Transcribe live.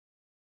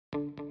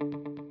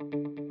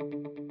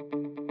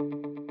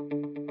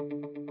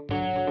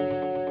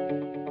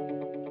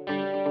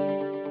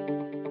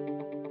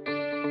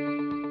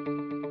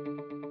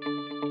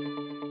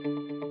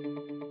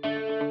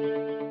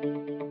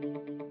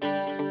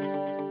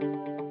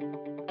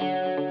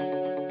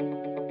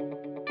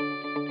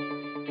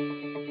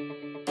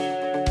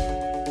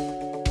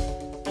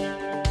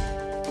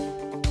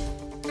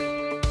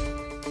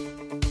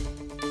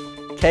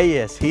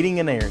KS Heating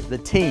and Air, the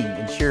team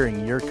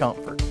ensuring your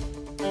comfort.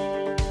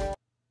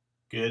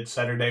 Good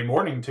Saturday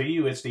morning to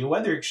you. It's the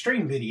Weather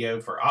Xtreme video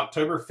for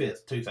October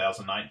 5th,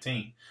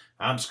 2019.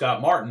 I'm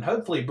Scott Martin,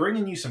 hopefully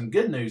bringing you some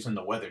good news in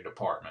the weather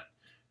department.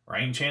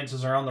 Rain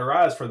chances are on the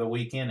rise for the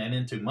weekend and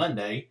into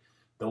Monday.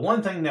 The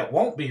one thing that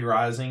won't be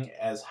rising,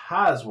 as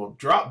highs will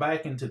drop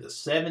back into the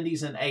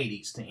 70s and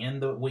 80s to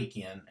end the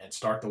weekend and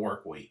start the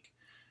work week.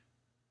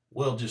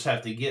 We'll just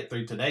have to get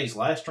through today's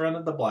last run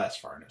of the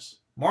blast furnace.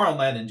 More on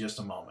that in just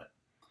a moment.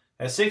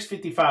 At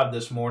 6:55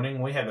 this morning,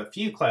 we have a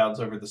few clouds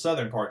over the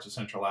southern parts of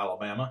central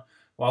Alabama,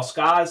 while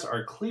skies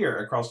are clear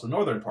across the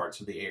northern parts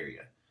of the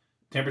area.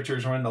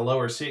 Temperatures are in the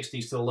lower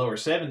 60s to the lower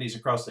 70s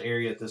across the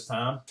area at this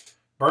time.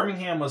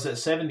 Birmingham was at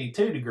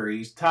 72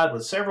 degrees, tied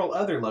with several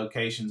other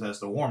locations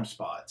as the warm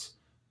spots.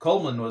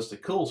 Coleman was the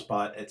cool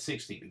spot at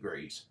 60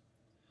 degrees.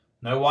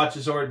 No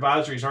watches or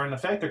advisories are in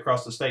effect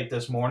across the state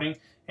this morning,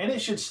 and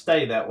it should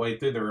stay that way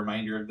through the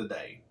remainder of the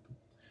day.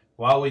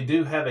 While we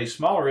do have a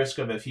small risk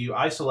of a few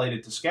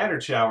isolated to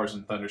scattered showers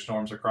and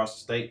thunderstorms across the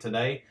state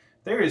today,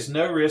 there is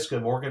no risk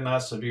of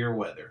organized severe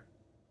weather.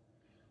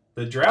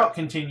 The drought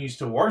continues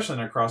to worsen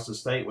across the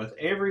state, with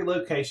every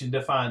location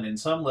defined in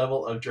some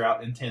level of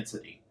drought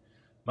intensity.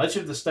 Much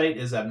of the state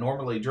is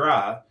abnormally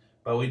dry,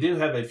 but we do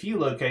have a few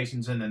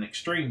locations in an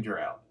extreme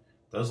drought.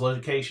 Those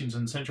locations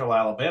in central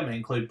Alabama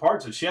include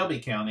parts of Shelby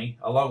County,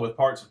 along with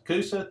parts of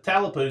Coosa,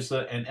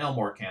 Tallapoosa, and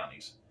Elmore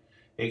counties.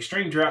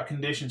 Extreme drought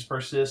conditions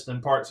persist in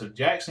parts of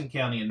Jackson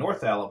County in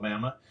North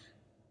Alabama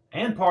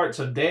and parts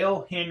of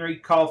Dale, Henry,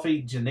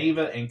 Coffee,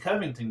 Geneva, and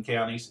Covington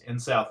counties in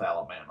South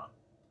Alabama.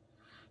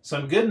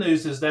 Some good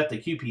news is that the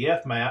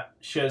QPF map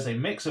shows a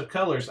mix of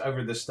colors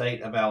over the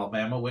state of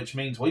Alabama, which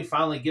means we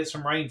finally get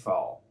some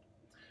rainfall.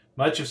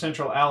 Much of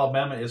central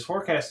Alabama is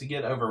forecast to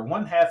get over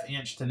 1/2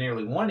 inch to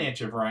nearly 1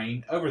 inch of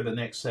rain over the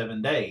next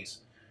 7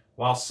 days,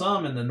 while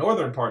some in the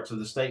northern parts of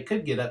the state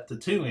could get up to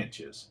 2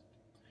 inches.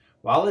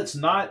 While it's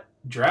not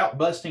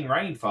drought-busting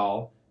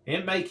rainfall,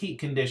 it may keep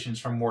conditions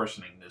from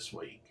worsening this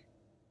week.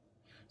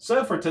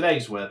 So for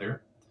today's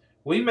weather,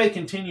 we may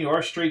continue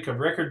our streak of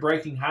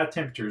record-breaking high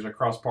temperatures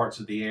across parts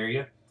of the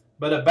area,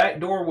 but a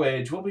backdoor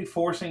wedge will be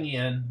forcing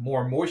in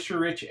more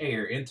moisture-rich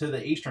air into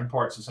the eastern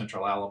parts of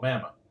central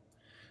Alabama.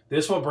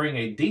 This will bring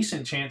a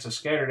decent chance of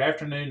scattered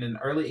afternoon and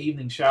early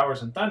evening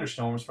showers and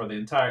thunderstorms for the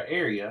entire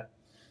area,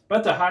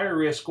 but the higher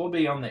risk will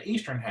be on the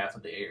eastern half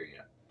of the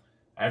area.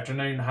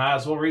 Afternoon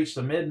highs will reach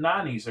the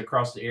mid-90s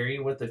across the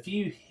area, with a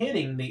few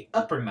hitting the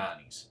upper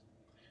 90s.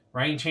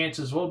 Rain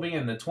chances will be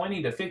in the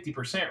 20 to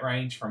 50%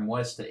 range from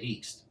west to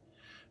east.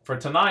 For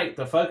tonight,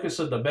 the focus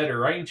of the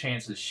better rain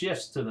chances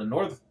shifts to the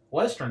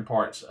northwestern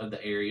parts of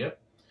the area.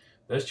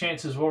 Those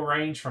chances will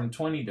range from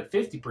 20 to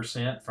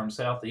 50% from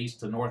southeast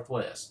to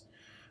northwest.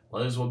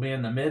 Lows will be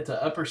in the mid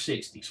to upper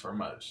 60s for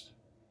most.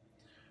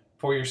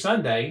 For your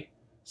Sunday,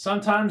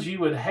 sometimes you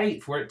would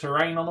hate for it to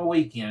rain on the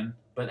weekend,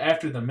 but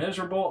after the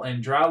miserable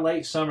and dry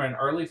late summer and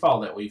early fall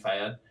that we've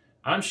had,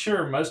 I'm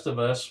sure most of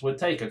us would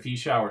take a few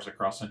showers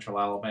across central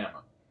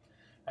Alabama.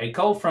 A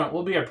cold front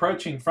will be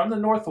approaching from the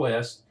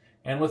northwest,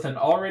 and with an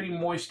already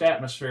moist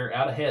atmosphere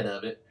out ahead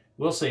of it,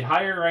 we'll see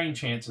higher rain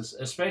chances,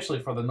 especially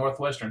for the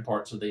northwestern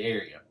parts of the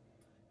area.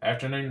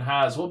 Afternoon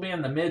highs will be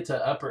in the mid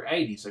to upper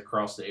 80s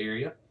across the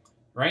area.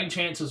 Rain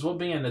chances will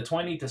be in the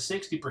 20 to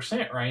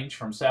 60% range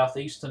from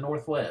southeast to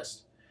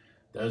northwest.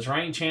 Those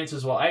rain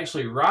chances will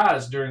actually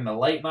rise during the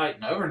late night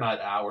and overnight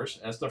hours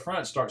as the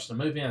front starts to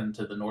move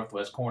into the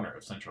northwest corner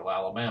of central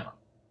Alabama.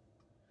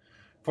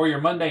 For your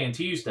Monday and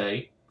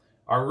Tuesday,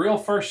 our real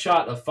first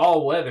shot of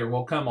fall weather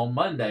will come on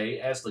Monday,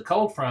 as the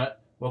cold front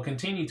will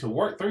continue to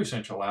work through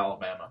central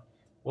Alabama.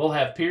 We'll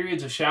have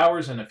periods of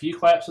showers and a few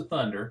claps of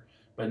thunder,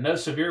 but no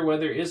severe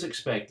weather is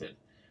expected.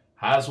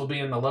 Highs will be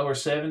in the lower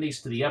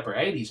 70s to the upper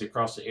 80s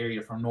across the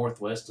area from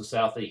northwest to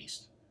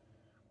southeast.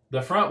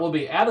 The front will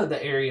be out of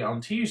the area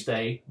on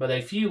Tuesday, but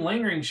a few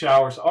lingering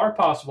showers are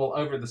possible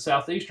over the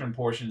southeastern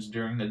portions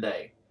during the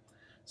day.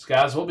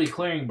 Skies will be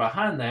clearing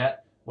behind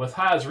that, with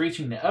highs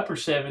reaching the upper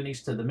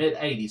 70s to the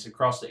mid-80s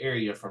across the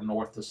area from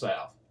north to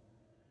south.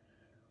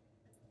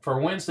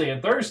 For Wednesday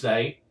and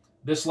Thursday,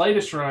 this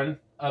latest run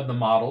of the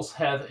models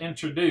have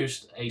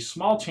introduced a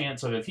small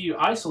chance of a few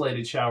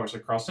isolated showers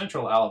across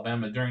central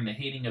Alabama during the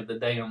heating of the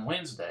day on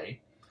Wednesday,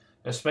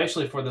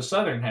 especially for the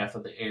southern half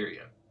of the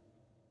area.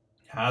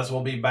 Highs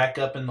will be back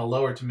up in the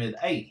lower to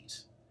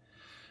mid-80s.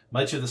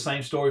 Much of the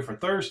same story for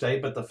Thursday,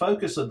 but the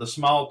focus of the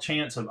small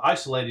chance of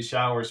isolated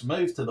showers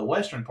moves to the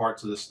western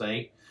parts of the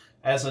state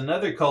as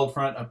another cold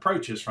front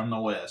approaches from the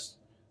west.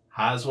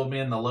 Highs will be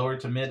in the lower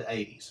to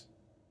mid-80s.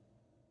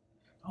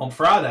 On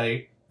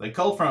Friday, the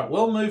cold front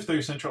will move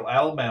through central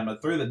Alabama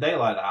through the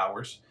daylight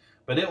hours,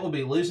 but it will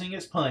be losing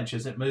its punch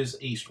as it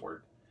moves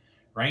eastward.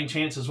 Rain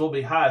chances will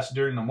be highest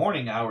during the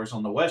morning hours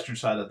on the western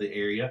side of the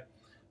area,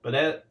 but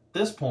at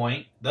this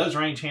point, those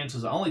rain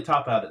chances only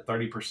top out at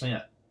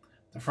 30%.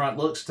 The front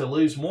looks to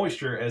lose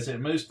moisture as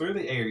it moves through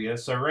the area,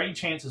 so rain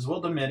chances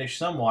will diminish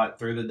somewhat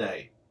through the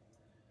day.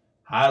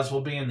 Highs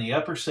will be in the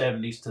upper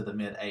 70s to the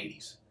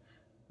mid-80s.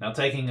 Now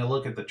taking a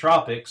look at the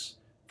tropics,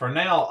 For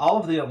now, all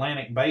of the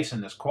Atlantic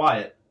basin is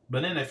quiet,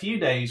 but in a few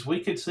days we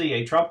could see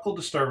a tropical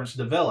disturbance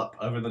develop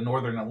over the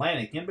northern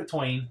Atlantic in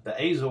between the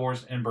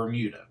Azores and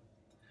Bermuda.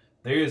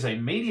 There is a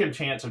medium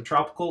chance of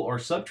tropical or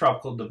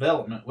subtropical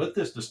development with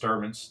this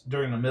disturbance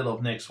during the middle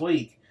of next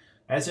week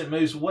as it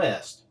moves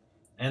west,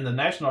 and the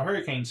National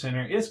Hurricane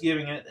Center is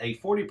giving it a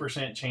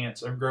 40%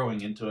 chance of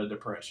growing into a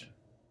depression.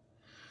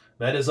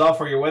 That is all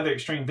for your Weather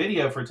Xtreme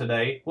video for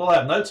today. We'll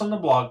have notes on the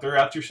blog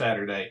throughout your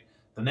Saturday.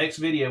 The next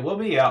video will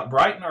be out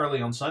bright and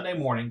early on Sunday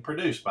morning,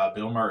 produced by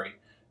Bill Murray.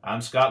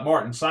 I'm Scott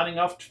Martin signing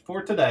off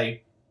for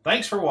today.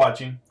 Thanks for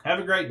watching. Have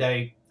a great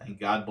day, and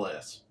God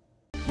bless.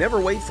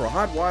 Never wait for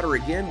hot water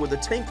again with a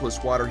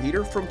tankless water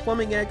heater from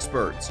Plumbing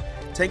Experts.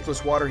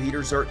 Tankless water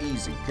heaters are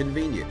easy,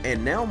 convenient,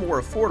 and now more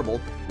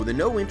affordable with a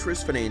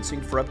no-interest financing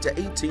for up to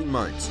 18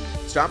 months.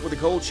 Stop with the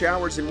cold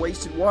showers and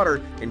wasted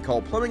water and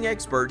call Plumbing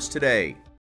Experts today.